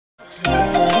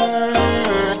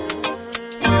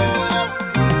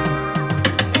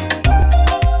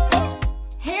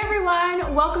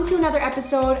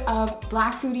episode of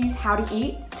Black Foodie's How to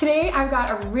Eat. Today I've got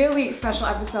a really special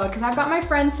episode because I've got my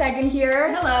friend Segen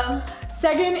here. Hello.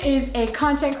 Segen is a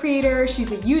content creator.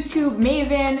 She's a YouTube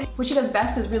maven. What she does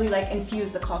best is really like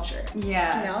infuse the culture.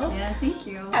 Yeah. You know? Yeah, thank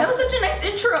you. That was such a nice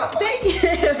intro. Thank you.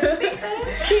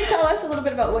 Can you tell us a little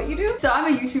bit about what you do? So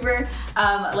I'm a YouTuber.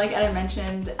 Like Etta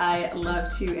mentioned, I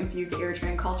love to infuse the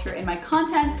Eritrean culture in my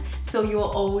content. So you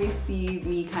will always see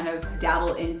me kind of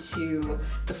dabble into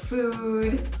the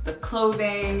food, the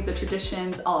clothing, the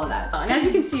traditions, all of that. And as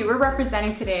you can see, we're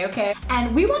representing today, okay?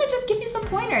 And we want to just give you some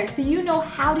pointers so you know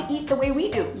how to eat the way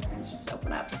we do. Let's just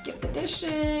open up, skip the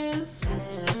dishes.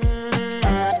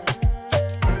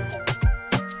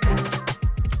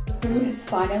 Food has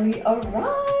finally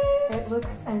arrived. It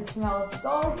looks and smells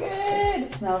so good.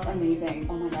 It smells amazing.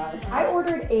 Oh my god. I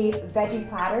ordered a veggie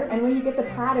platter, and when you get the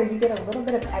platter, you get a little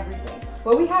bit of everything.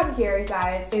 What we have here, you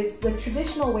guys, is the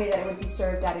traditional way that it would be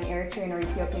served at an Eritrean or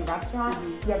Ethiopian restaurant.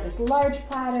 You have this large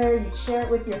platter, you share it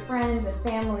with your friends and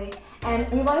family, and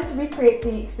we wanted to recreate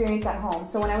the experience at home.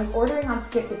 So when I was ordering on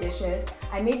Skip the Dishes,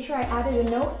 I made sure I added a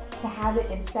note to have it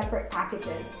in separate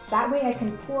packages. That way I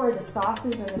can pour the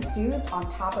sauces and the stews on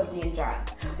top of the injera.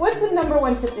 What's the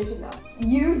 #1 tip they should know?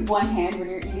 Use one hand when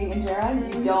you're eating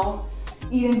injera. You don't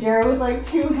eat injera with like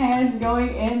 2 hands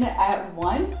going in at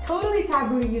once. Totally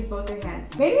taboo to use both your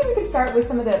hands. Maybe we can start with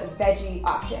some of the veggie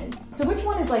options. So which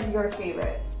one is like your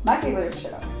favorite? My favorite is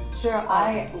shiro. Shiro.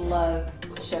 I love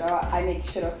shiro. I make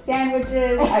shiro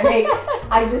sandwiches.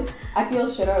 I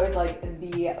feel shiro is like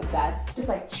the best. Just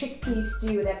like chickpea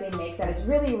stew that they make that is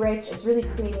really rich, it's really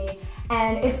creamy,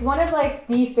 and it's one of like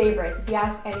the favorites. If you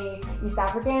ask any East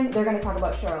African, they're gonna talk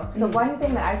about shiro. So one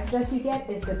thing that I suggest you get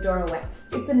is the doro.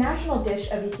 It's a national dish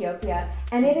of Ethiopia,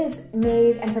 and it is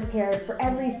made and prepared for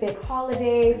every big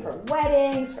holiday, for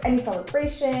weddings, for any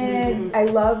celebration. I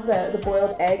love the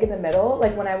boiled egg in the middle.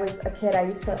 Like when I was a kid, I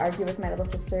used to argue with my little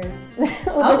sisters. I'm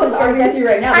almost arguing with you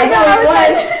right now. I know, I was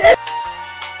like,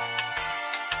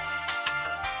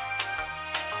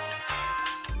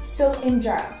 so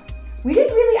injera. We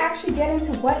didn't really actually get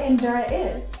into what injera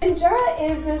is. Injera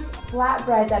is this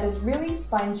flatbread that is really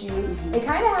spongy. It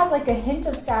kind of has like a hint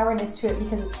of sourness to it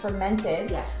because it's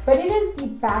fermented, but it is the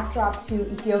backdrop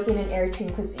to Ethiopian and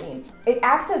Eritrean cuisine. It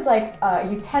acts as like a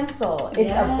utensil.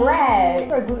 It's a bread.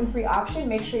 For a gluten-free option,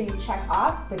 make sure you check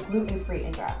off the gluten-free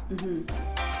injera.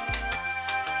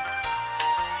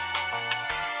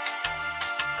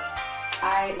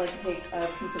 I like to take a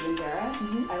piece of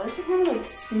injera. I like to kind of like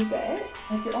scoop it.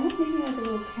 Like you're almost making like a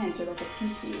little tent or like a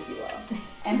teepee, if you will.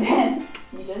 And then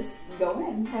you just go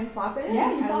in. And plop it in?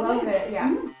 Yeah, I love it,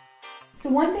 yeah. So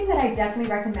one thing that I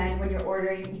definitely recommend when you're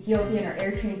ordering Ethiopian or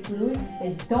Eritrean food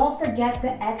is don't forget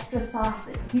the extra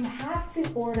sauces. You have to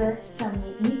order some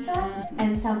meat mita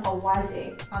and some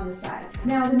awaze on the side.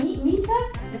 Now the meat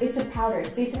mita, it's a powder.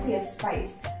 It's basically a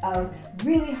spice of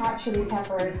really hot chili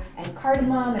peppers and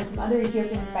cardamom and some other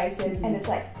Ethiopian spices, and it's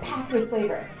like packed with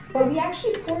flavor. But we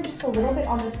actually pour just a little bit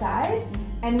on the side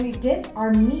and we dip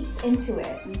our meats into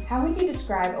it. How would you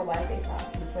describe awaze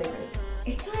sauce and the flavors?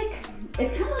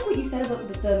 It's kind of like what you said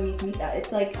about the meat mita.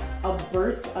 It's like a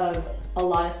burst of a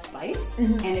lot of spice,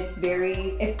 and it's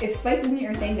very, if spice isn't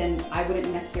your thing, then I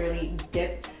wouldn't necessarily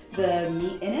dip the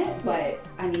meat in it, but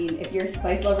I mean, if you're a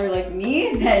spice lover like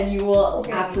me, then you will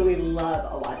absolutely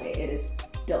love awaze. It is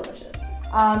delicious.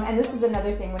 And this is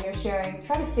another thing when you're sharing,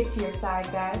 try to stick to your side,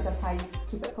 guys. That's how you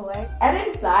keep it polite. And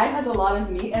inside has a lot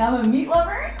of meat, and I'm a meat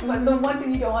lover, but the one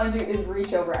thing you don't want to do is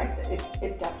reach over.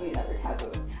 It's definitely another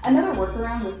taboo. Another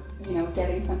workaround with, you know,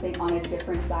 getting something on a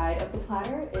different side of the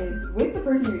platter is with the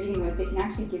person you're eating with, they can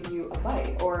actually give you a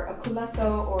bite or a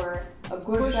kulaso or a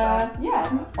gursha.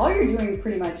 Yeah. All you're doing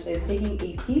pretty much is taking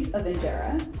a piece of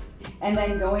injera and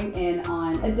then going in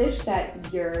on a dish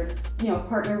that your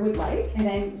partner would like, and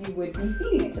then you would be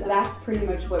feeding it to them. That's pretty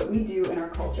much what we do in our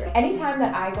culture. Anytime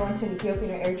that I go into an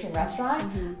Ethiopian or Eritrean restaurant,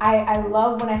 I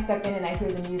love when I step in and I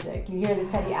hear the music. You hear the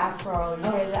Teddy Afro,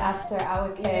 you hear the Aster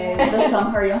Awake, the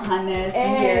Samhar Johannes,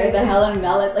 you hear the Helen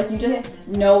Mellet, like you just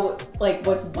know like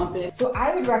what's bumping. So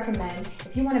I would recommend,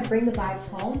 if you want to bring the vibes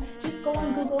home, just go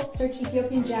on Google, search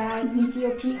Ethiopian jazz,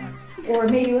 Ethiopics, or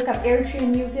maybe look up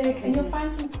Eritrean music, and you'll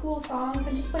find some cool songs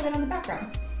and just play that on the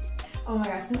background. Oh my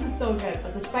gosh, this is so good,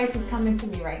 but the spice is coming to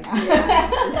me right now.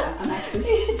 Yeah, I'm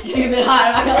actually getting a bit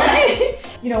hot, I'm not gonna lie.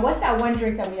 You know, what's that one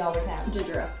drink that we always have?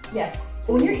 Ginger ale. Yes.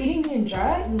 When you're eating the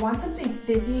injera, you want something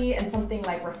fizzy and something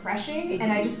like refreshing,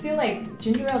 and I just feel like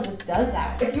ginger ale just does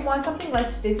that. If you want something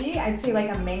less fizzy, I'd say like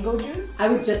a mango juice. I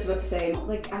was just about to say,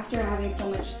 like after having so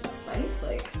much spice,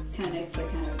 like it's kind of nice to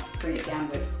kind of bring it down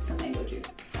with some mango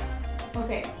juice.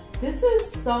 Okay, this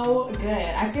is so good.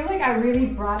 I feel like I really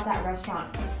brought that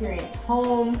restaurant experience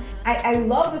home. I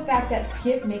love the fact that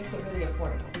Skip makes it really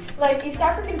affordable. Like, East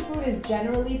African food is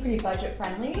generally pretty budget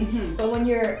friendly, but when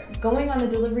you're going on the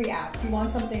delivery apps, you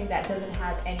want something that doesn't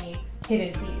have any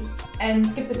hidden fees. And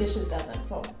Skip the Dishes doesn't,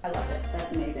 so I love it.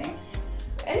 That's amazing.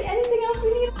 Anything else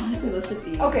we need? Honestly, let's just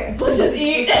eat. Okay, let's just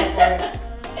eat.